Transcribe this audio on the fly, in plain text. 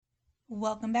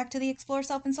Welcome back to the Explore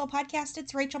Self and Soul podcast.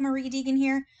 It's Rachel Marie Deegan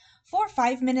here for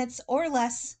 5 minutes or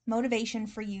less motivation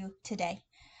for you today.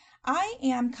 I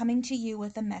am coming to you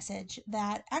with a message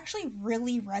that actually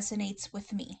really resonates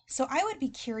with me. So I would be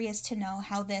curious to know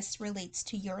how this relates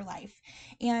to your life.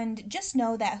 And just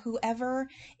know that whoever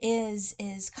is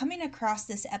coming across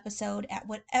this episode at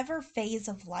whatever phase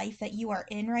of life that you are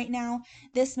in right now,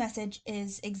 this message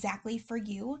is exactly for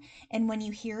you. And when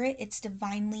you hear it, it's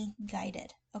divinely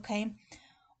guided. Okay?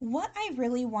 What I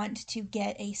really want to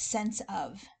get a sense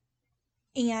of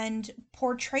and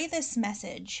portray this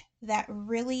message that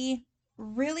really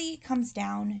comes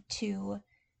down to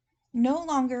no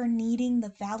longer needing the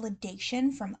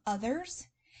validation from others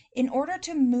in order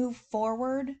to move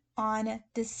forward on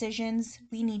decisions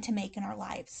we need to make in our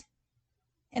lives.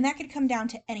 And that could come down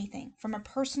to anything from a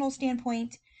personal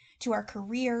standpoint, to our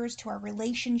careers, to our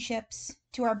relationships,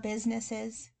 to our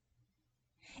businesses.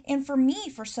 And for me,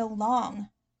 for so long,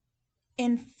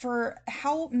 and for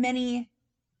how many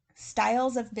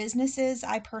styles of businesses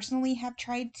I personally have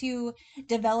tried to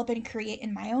develop and create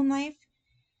in my own life,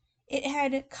 it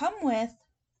had come with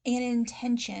an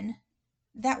intention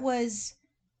that was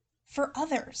for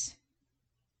others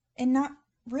and not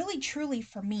really truly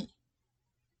for me.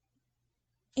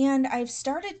 And I've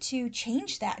started to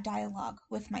change that dialogue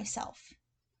with myself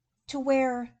to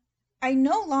where I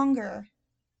no longer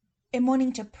am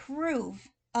wanting to prove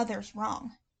others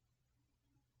wrong.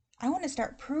 I want to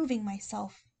start proving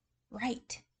myself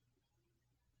right.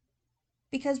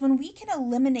 Because when we can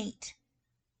eliminate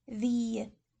the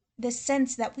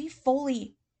sense that we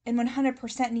fully and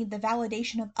 100% need the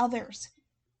validation of others,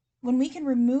 when we can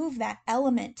remove that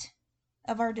element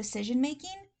of our decision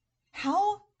making,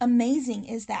 how amazing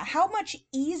is that? How much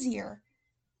easier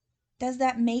does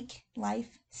that make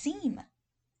life seem?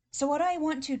 So what I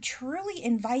want to truly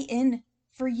invite in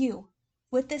for you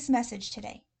with this message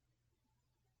today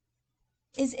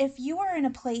is, if you are in a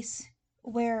place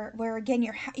where again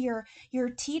you're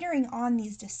teetering on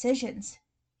these decisions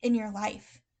in your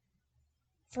life.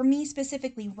 For me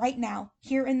specifically right now,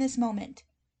 here in this moment,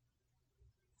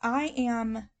 I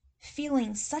am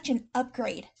feeling such an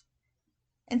upgrade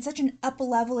and such an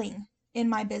up-leveling in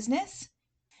my business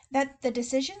that the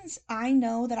decisions I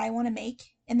know that I want to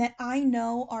make and that I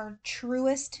know are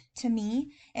truest to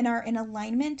me and are in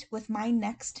alignment with my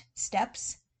next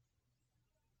steps,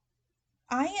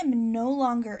 I am no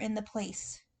longer in the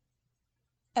place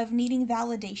of needing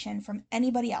validation from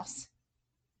anybody else.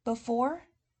 Before,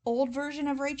 old version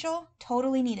of Rachel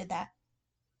totally needed that.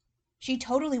 She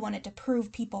totally wanted to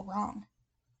prove people wrong.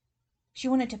 She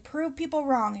wanted to prove people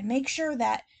wrong and make sure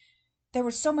that there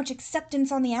was so much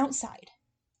acceptance on the outside,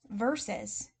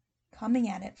 versus coming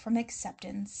at it from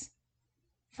acceptance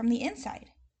from the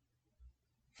inside,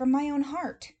 from my own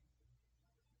heart,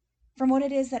 from what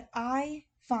it is that I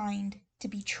find to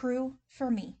be true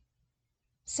for me.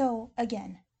 So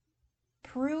again,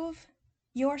 prove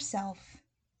yourself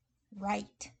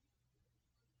right.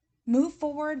 Move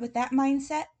forward with that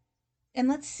mindset, and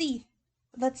let's see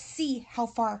how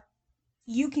far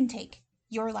you can take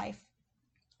your life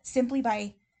simply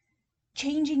by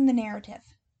changing the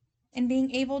narrative and being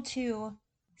able to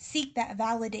seek that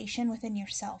validation within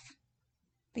yourself.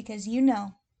 Because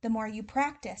the more you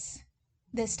practice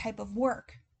this type of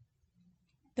work,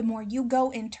 the more you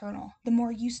go internal, the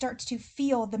more you start to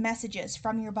feel the messages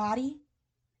from your body,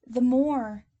 the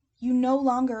more you no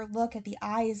longer look at the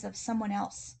eyes of someone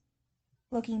else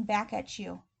looking back at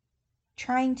you,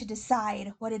 trying to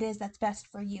decide what it is that's best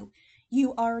for you.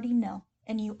 You already know,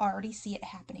 and you already see it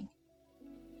happening.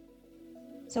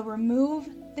 So remove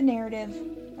the narrative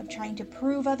of trying to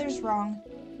prove others wrong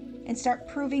and start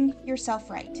proving yourself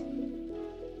right.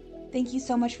 Thank you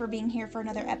so much for being here for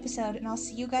another episode, and I'll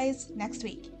see you guys next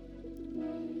week.